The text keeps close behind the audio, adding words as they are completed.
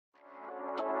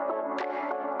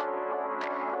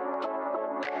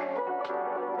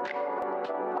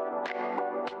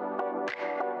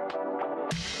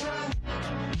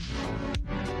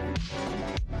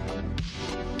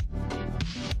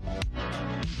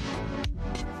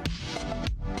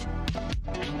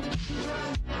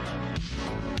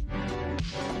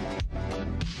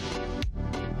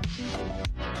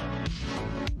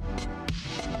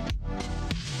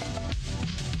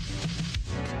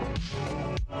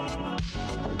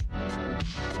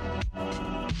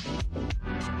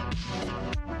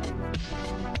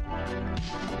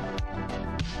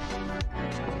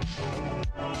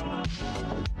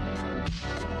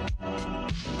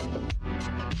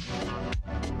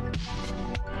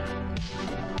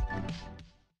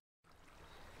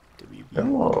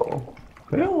Hello.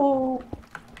 Hello.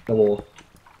 Hello.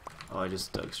 Oh, I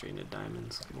just dug straight into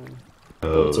diamonds. Cool.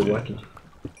 Oh, it's a yeah. wacky.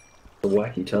 It's a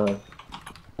wacky time.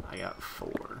 I got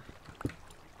 4.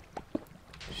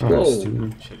 Nice, Whoa.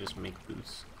 dude. Should I just make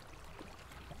boots?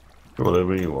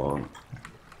 Whatever you want.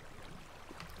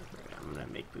 Alright, I'm gonna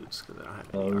make boots because I don't have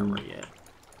any armor yet.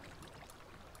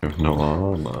 You have no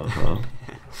armor, huh?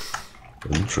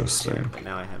 Interesting. But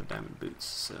now I have diamond boots,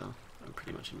 so I'm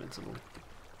pretty much invincible.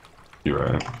 You're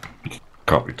right.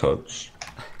 Can't be touched.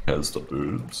 Has the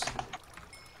boots.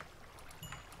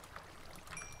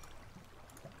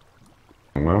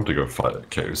 I'm gonna have to go fight a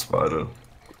cave spider. An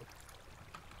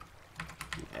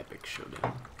epic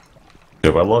showdown.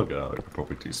 Yeah, if I log out, I could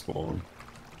probably despawn.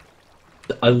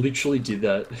 I literally did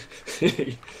that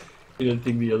in a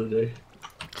thing the other day.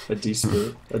 I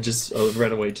despawned. I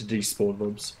ran away to despawn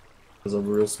mobs. Because I'm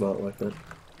real smart like that.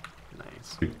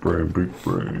 Nice. Big brain, big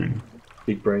brain.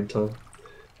 Big brain time.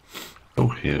 Oh,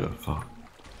 here, fuck.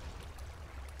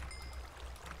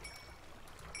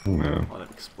 Oh, man. A lot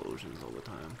of explosions all the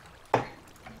time.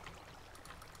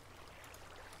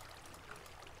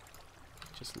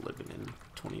 Just living in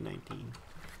 2019.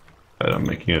 Right, I'm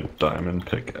making a diamond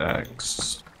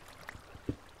pickaxe.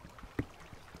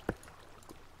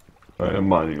 I am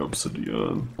mining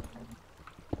obsidian.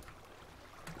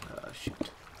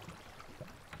 Shoot.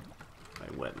 I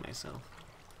wet myself.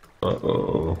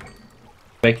 Uh-oh.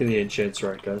 Making the enchants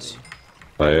right, guys.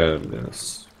 I am,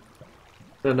 yes.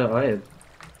 No, I am.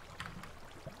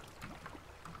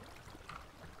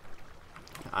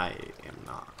 I am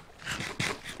not.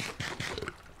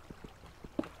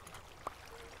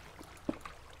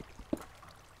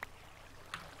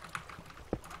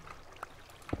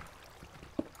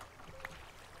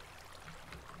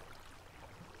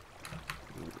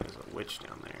 Ooh, there's a witch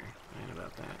down there. I ain't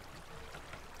about that.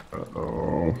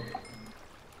 Uh-oh.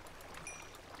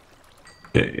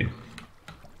 Okay.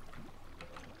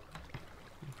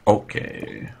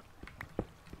 Okay.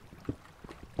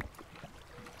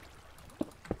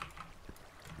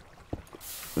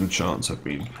 Enchants have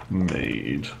been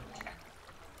made.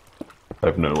 I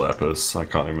have no lapis. I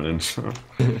can't even enchant.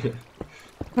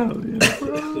 Hell yeah,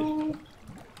 bro.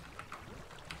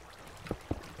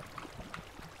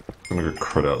 I'm gonna go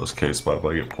crit out this case spot if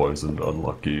I get poisoned.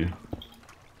 Unlucky.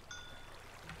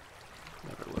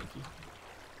 Never lucky.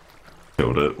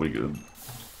 Killed it. We good.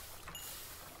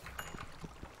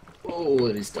 Oh,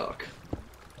 it is dark.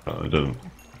 I didn't.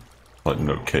 Like,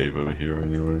 no cave over here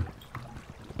anyway.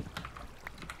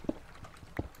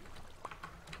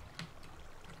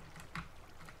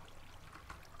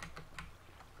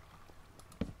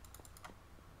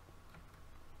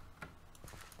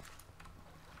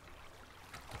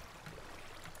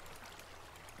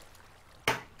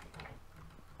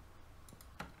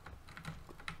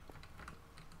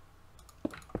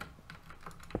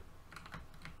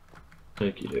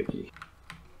 Okie dokie.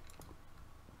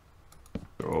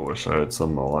 Oh, I wish I had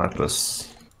some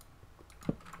lapis.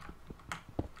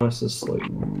 Nice to sleep.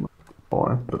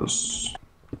 Lapis.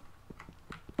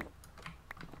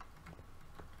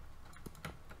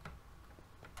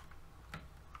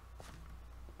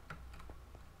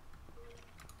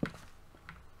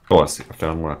 Oh, I see. I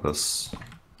found lapis.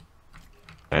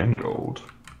 And gold.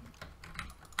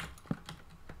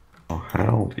 Oh,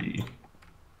 howdy.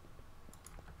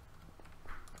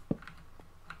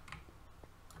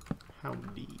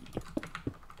 Howdy.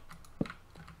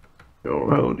 Yo,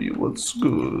 howdy, what's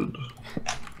good?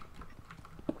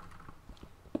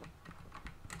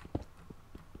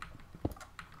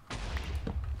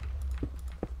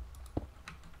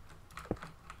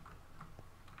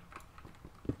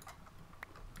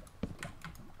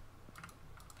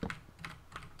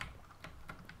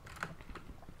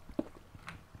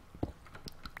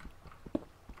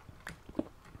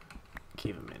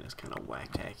 Caveman is kind of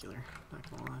whacktacular, not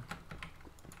gonna lie.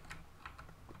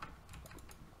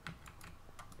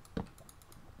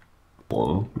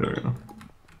 Hello, there you go.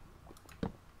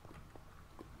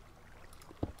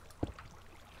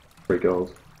 Free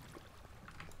gold.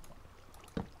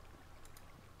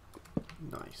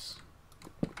 Nice.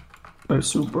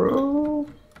 Nice, bro.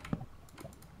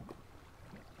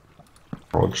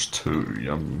 Rog 2,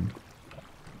 yum.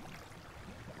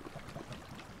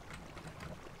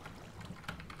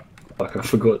 Fuck, I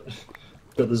forgot.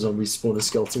 Got the zombies spawn a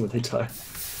skeleton when they die.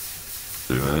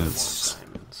 Dude, it's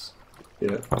Diamonds.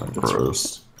 Yeah. kind of that's right.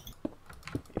 gross.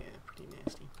 Yeah, pretty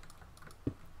nasty.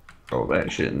 Oh,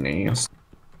 that shit nasty.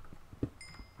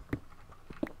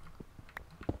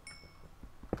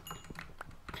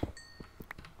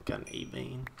 Got an 8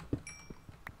 vein.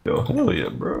 Yo, hell yeah,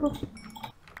 bro.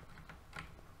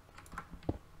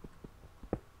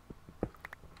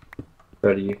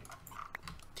 Proud of you.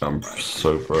 I'm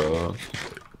so proud.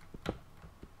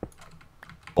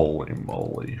 Holy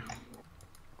moly.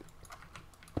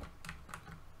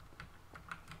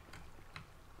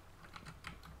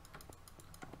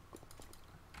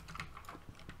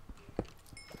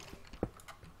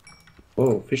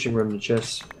 Oh, fishing rod in the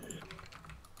chest.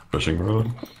 Fishing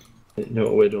rod? You know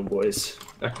what we're doing, boys.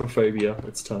 Aquaphobia,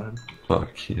 it's time.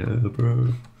 Fuck yeah,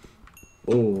 bro.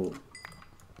 Oh,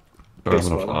 Got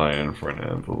enough spider. iron for an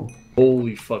anvil.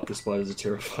 holy fuck, the spiders are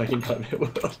terrifying in that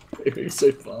world. They move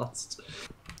so fast.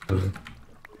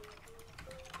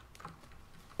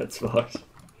 That's fucked.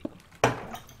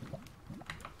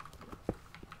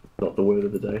 Not the word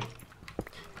of the day.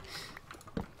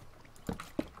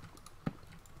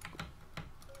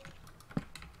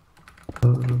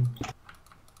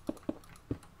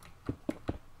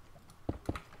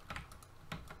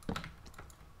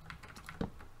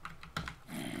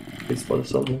 Big spider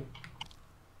somewhere.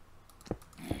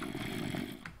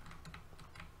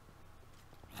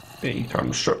 Hey,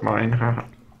 come strip mine, haha.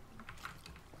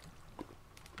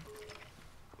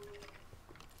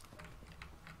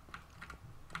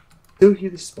 Still hear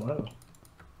the spider.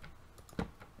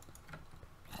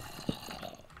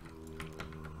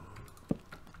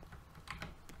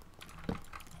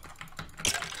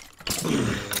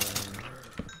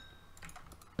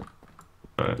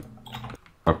 Right.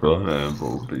 I've got an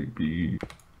anvil, baby.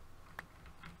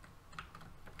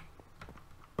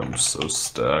 I'm so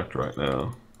stacked right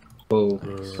now. Oh,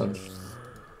 son.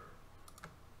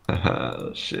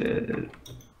 Haha, shit.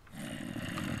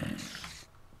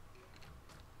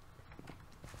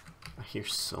 I hear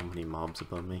so many mobs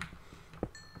above me.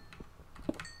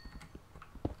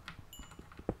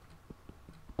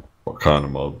 What kind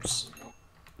of mobs?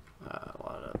 A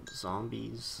lot of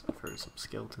zombies. I've heard some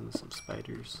skeletons, some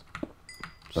spiders.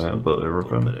 Yeah, but a little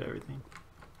everything. bit of everything.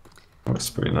 That's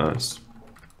pretty nice.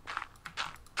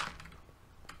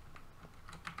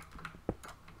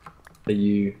 Are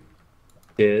you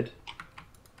scared?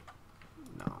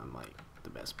 No, I'm like the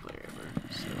best player ever,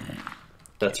 so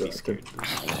That's can't be right.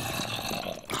 scared.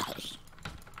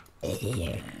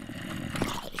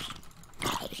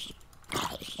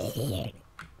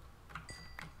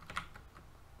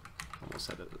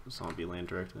 Almost had a zombie land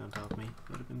directly on top of me.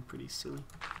 Would have been pretty silly.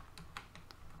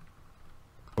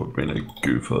 I've been a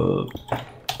goof up.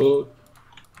 Oh,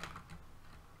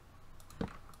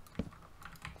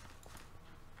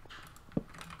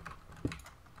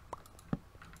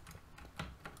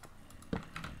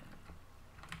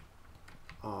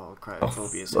 Oh,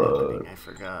 Phobia is fuck. happening. I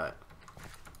forgot.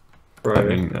 I bro.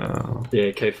 mean, now.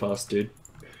 Yeah, K fast, dude.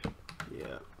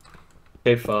 Yeah.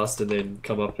 K fast and then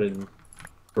come up and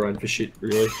grind for shit,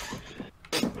 really.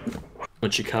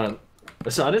 But you can't.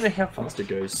 So I don't know how fast it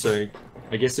goes. So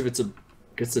I guess if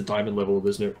it's a diamond level,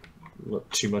 there's not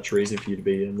too much reason for you to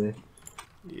be in there.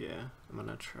 Yeah, I'm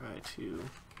gonna try to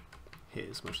hit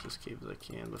as much of this cave as I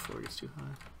can before it gets too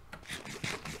high.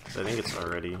 So I think it's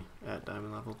already at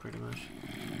diamond level pretty much.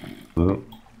 Oh,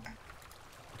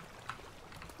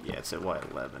 Yeah, it's at what,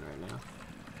 11 right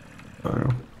now.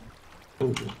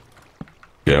 oh. Oh.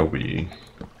 Yeah, we.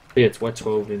 Yeah, it's white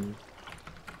 12 in.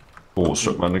 Oh,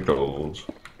 strip mine of gold.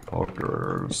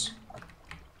 Poggers.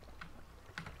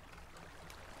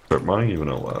 Strip mine even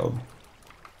allowed.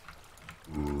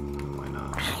 Why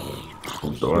not?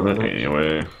 I'm doing it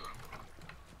anyway.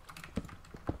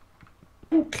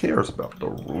 Who cares about the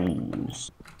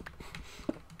rules?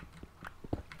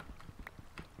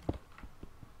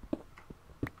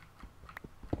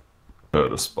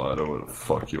 Heard a spider, where the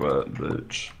fuck you at,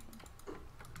 bitch?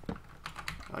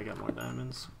 I got more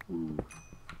diamonds. Ooh,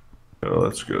 Yeah,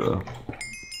 let's go.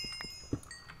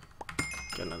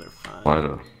 got another 5.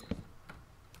 Spider.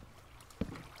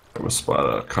 I'm a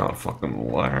spider, kinda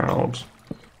fucking loud.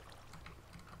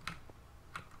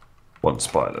 One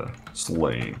spider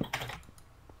slain.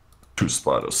 2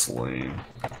 spiders slain.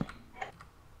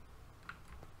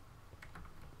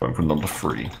 Going for number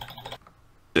 3.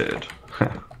 Dead.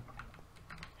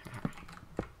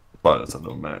 Spiders are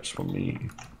no match for me.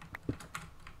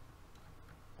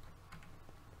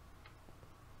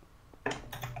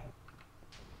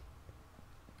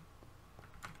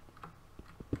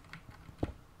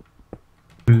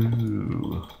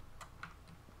 Ooh.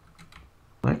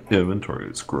 My inventory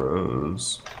is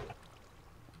gross.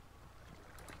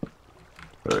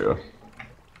 There you go.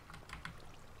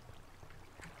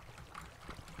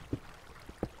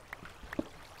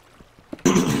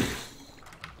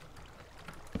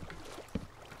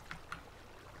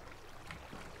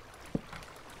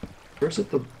 Where's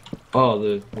it the. Oh,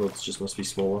 the worlds just must be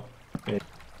smaller. Yeah,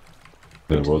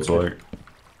 what's like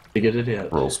Figured it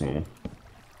out. real small.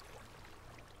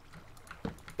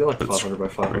 They're like It's 500 by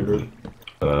 500.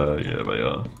 yeah, they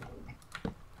are.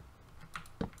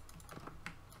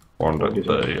 One at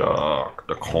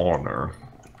the corner.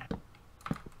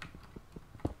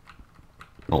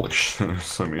 Holy shit, there's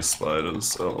so many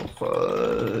spiders. Oh,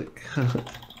 fuck.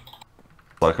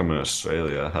 Like I'm in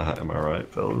Australia, am I right,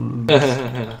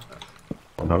 fellas?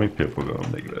 How many people are gonna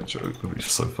make that joke? It'd be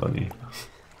so funny.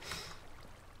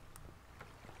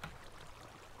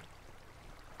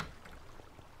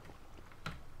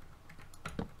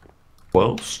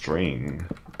 Well, string.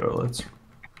 Yo, let's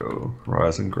go.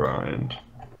 Rise and grind.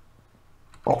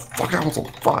 Oh, fuck, I was on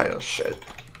fire, shit.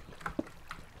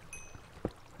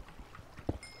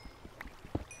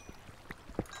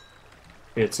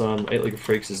 It's 8-Legged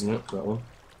Freaks, isn't it? That one.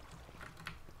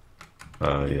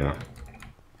 Yeah.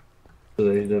 So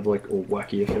they have like all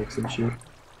wacky effects and shit.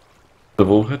 They've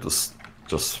all had this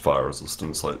just fire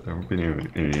resistance, like there haven't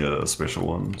been any special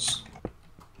ones.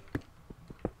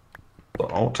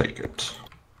 But I'll take it.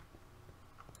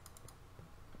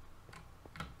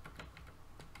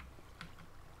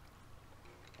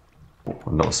 Oh,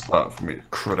 another spot for me to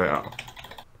crit out.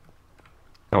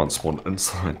 That one spawned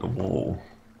inside the wall.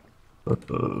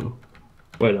 Uh-oh.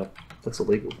 Wait up, that's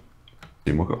illegal.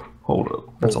 Hold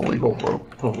up. That's illegal, bro.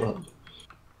 Hold up.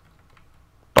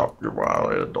 Stop, you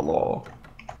violated the law.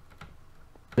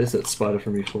 There's that spider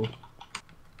from before.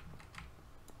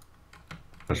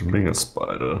 Imagine being a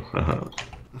spider.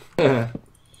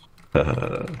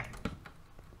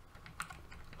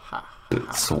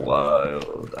 It's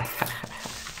wild.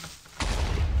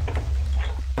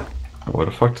 Where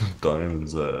the fuck does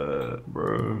diamonds at,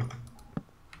 bro?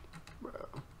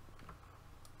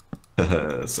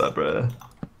 Sabra.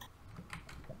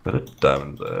 Where the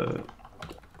diamonds at?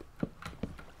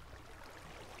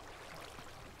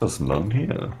 There's none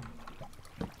here.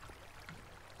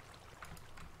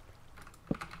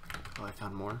 Oh, I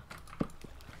found more.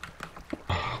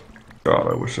 God,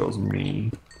 I wish that was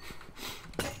me.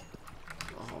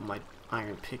 Oh, my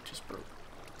iron pick just broke.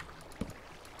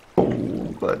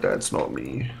 Oh, but that's not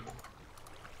me.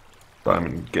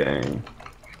 Diamond gang.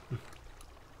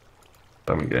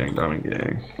 Diamond gang, diamond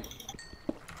gang.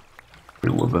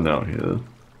 We're living out here.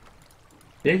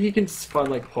 Yeah, you can find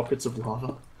like pockets of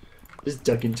lava. Just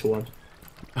dug into one.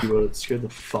 You would scared the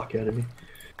fuck out of me.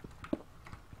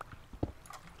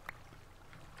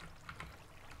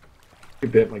 You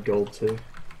bet my gold too.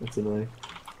 That's annoying.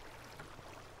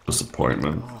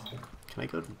 Disappointment. Oh, can I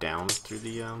go down through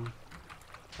the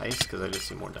ice? Because I just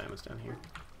see more diamonds down here.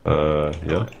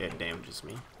 Yeah. It damages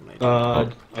me.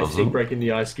 I think breaking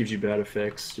the ice gives you bad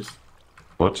effects. Just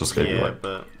What? Just gave you yeah, like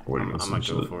but I might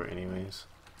go for it anyways.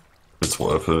 It's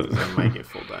worth it. I might get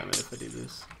full diamond if I do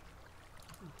this.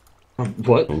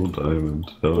 what? Full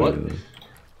diamond. Hell What? yeah.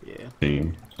 Yeah.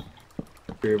 Team.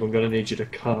 Jacob, I'm gonna need you to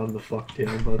calm the fuck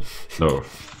down, bud. No,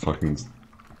 fucking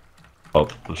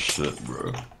up the shit,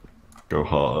 bro. Go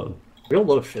hard. We got a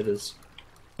lot of feathers.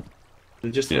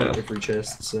 They're just Yeah. like every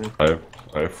chest, so I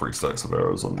have 3 stacks of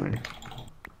arrows on me.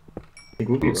 I think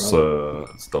we'll be It's right.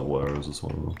 it's double arrows as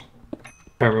well. I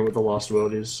can't remember what the last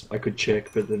world is. I could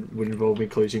check, but then it would involve me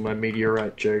closing my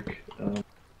meteorite joke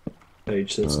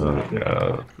page, so it's not happening.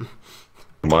 Yeah.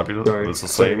 It might be Sorry. it's the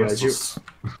Sorry, same guys, as this.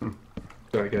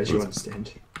 Sorry guys, you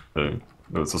understand.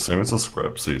 It's the same as the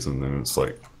scrap season, and it's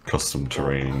like custom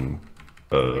terrain.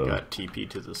 I got TP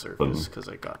to the surface because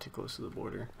I got too close to the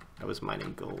border. I was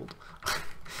mining gold.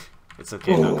 It's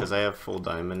okay though, because I have full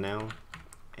diamond now.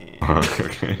 And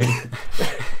Okay.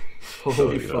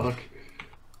 Holy yeah. fuck.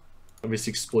 I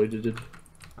misexploited.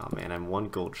 oh man, I'm 1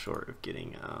 gold short of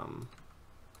getting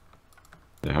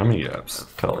Yeah, how many gaps?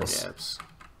 Tell 4 us. gaps.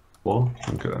 4?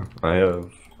 Okay. I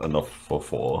have enough for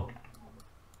 4.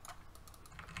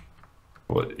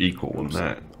 What, equal in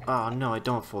that? Oh no, I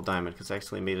don't have full diamond because I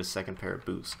actually made a 2nd pair of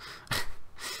boots.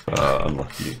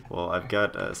 Unlucky. Well, I've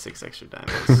got 6 extra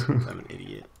diamonds. I'm an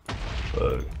idiot.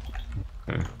 Okay.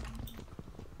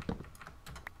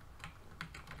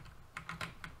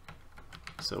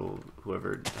 So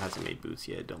whoever hasn't made boots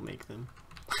yet, don't make them.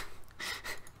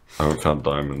 I haven't found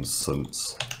diamonds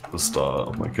since the start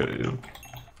of my cave.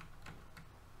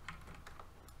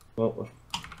 Well,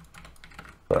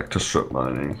 Back to strip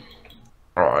mining.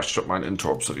 Oh, I strip mine into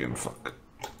obsidian, fuck.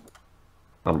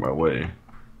 Out of my way.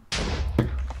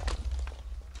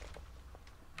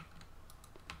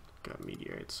 Got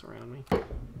meteorites around me.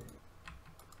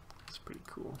 It's pretty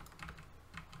cool.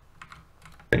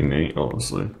 Pretty neat,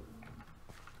 honestly.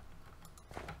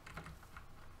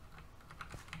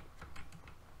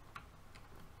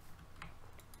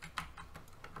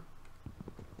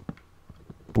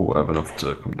 Oh, I have enough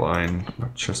to combine my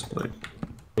chest plate.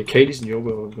 yeah, Katie's in your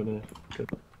world. I'm gonna go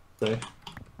So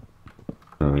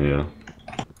Oh yeah.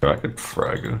 I could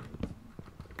frag her.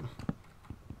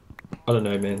 I don't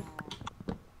know, man.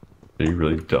 Are you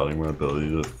really doubting my ability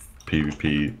to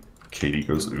PvP Katie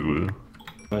goes ooh?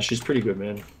 She's pretty good,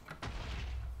 man.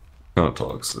 Kinda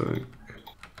toxic.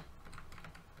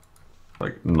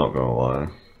 Like, not gonna lie.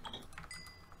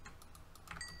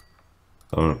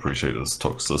 I don't appreciate this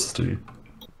toxicity.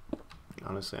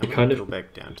 Honestly, You I'm kind gonna of- go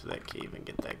back down to that cave and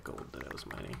get that gold that I was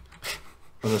mining.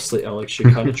 Honestly, Alex,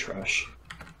 you're kind of trash.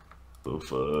 The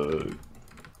fuck?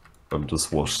 I'm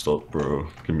just washed up, bro.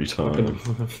 Give me Fucking,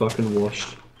 time. fucking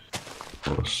washed.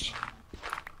 Washed.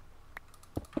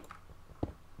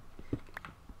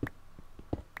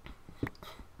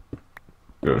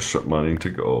 Go strip mining to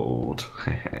gold.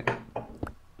 I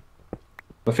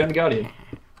found the Guardian.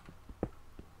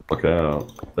 Look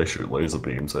out. They shoot laser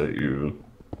beams at you.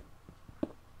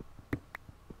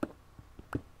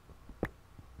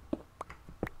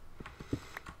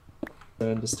 I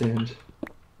understand.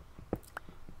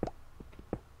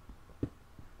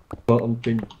 Well,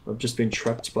 I've just been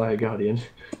trapped by a Guardian.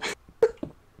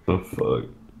 The fuck?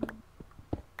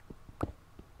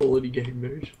 Quality game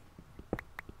mode.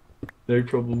 No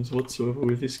problems whatsoever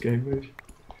with this game mode.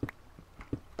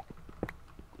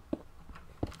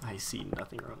 I see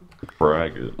nothing wrong.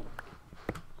 Frag it.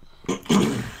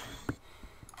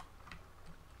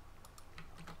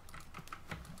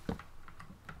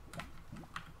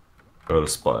 Got a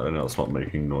spider now, it's not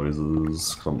making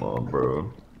noises. Come on,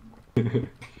 bro. Do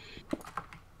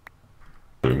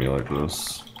me like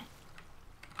this.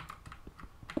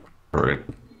 Right.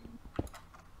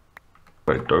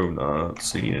 I do not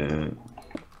see it.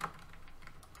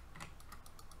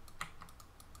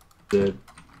 The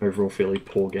overall fairly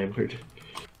poor game mode.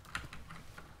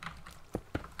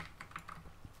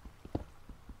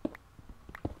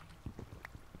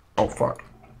 Oh fuck.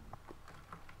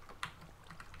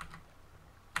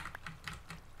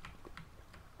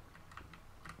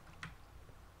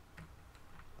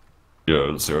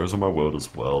 Yo, zeros on my world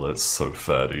as well, that's so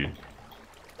fatty.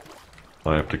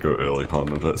 I have to go early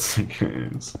on if that's the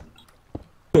case.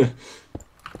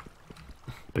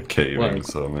 The caving, Well,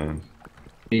 so man.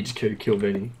 Need to kill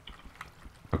Benny.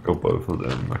 I'll kill both of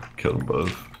them, I can kill them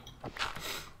both.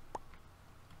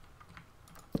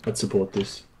 I'd support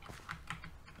this.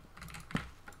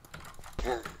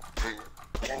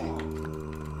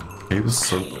 He was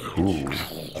so cool.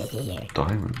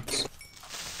 Diamonds.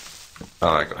 Oh,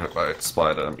 I got hit by a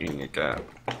spider, I'm eating a gap.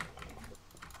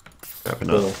 Gap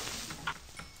enough.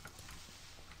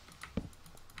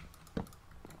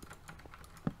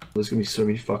 There's gonna be so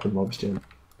many fucking mobs down.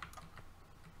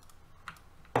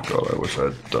 God, I wish I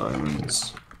had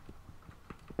diamonds.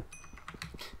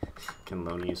 Can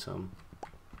loan you some.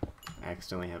 I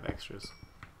accidentally have extras.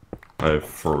 I have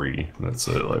 3, that's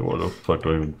it, like what the fuck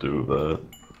do I even do with that?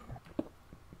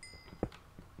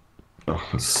 Oh,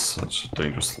 it's such a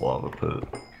dangerous lava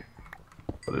pit.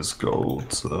 That is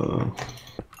gold, so...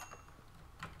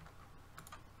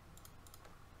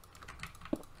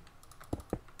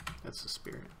 That's the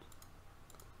spirit.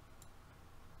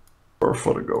 Or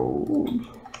for the gold.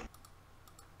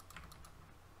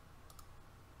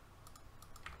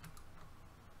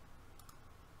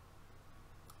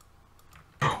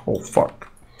 Oh fuck.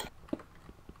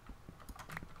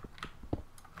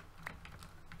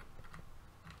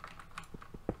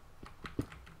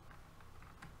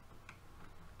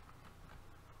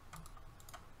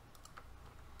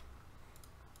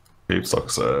 Cave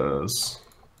sucks ass.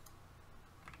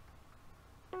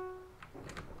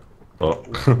 Oh.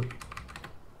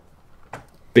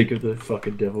 Speak of the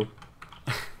fucking devil.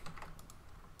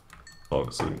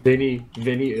 Toxic. Benny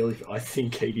early. I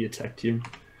think Katie attacked him.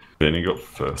 Benny got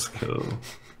first kill.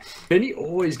 Benny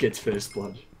always gets first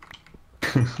blood.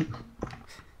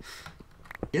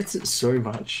 Gets it so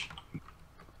much.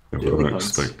 I Really wouldn't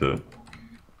hunts. expect it.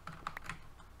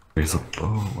 He's a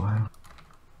oh wow.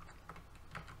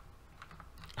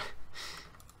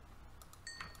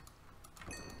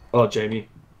 Oh, Jamie,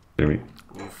 Jimmy.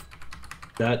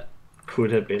 that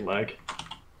could have been lag.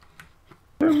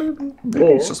 Maybe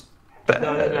Or- it's just bad.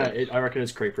 No. I reckon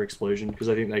it's creeper explosion because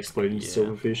I think they exploded into Yeah.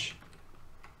 silverfish.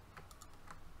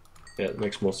 Yeah, it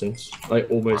makes more sense. That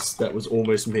was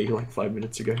almost me like 5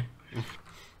 minutes ago.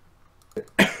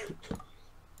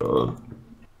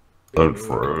 Don't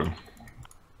throw.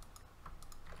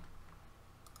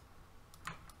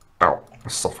 Ow. I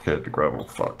suffocated the gravel.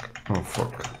 Fuck. Oh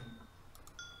fuck.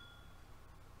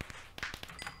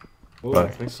 Oh, Bye.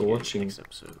 thanks for See you watching. next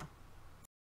episode.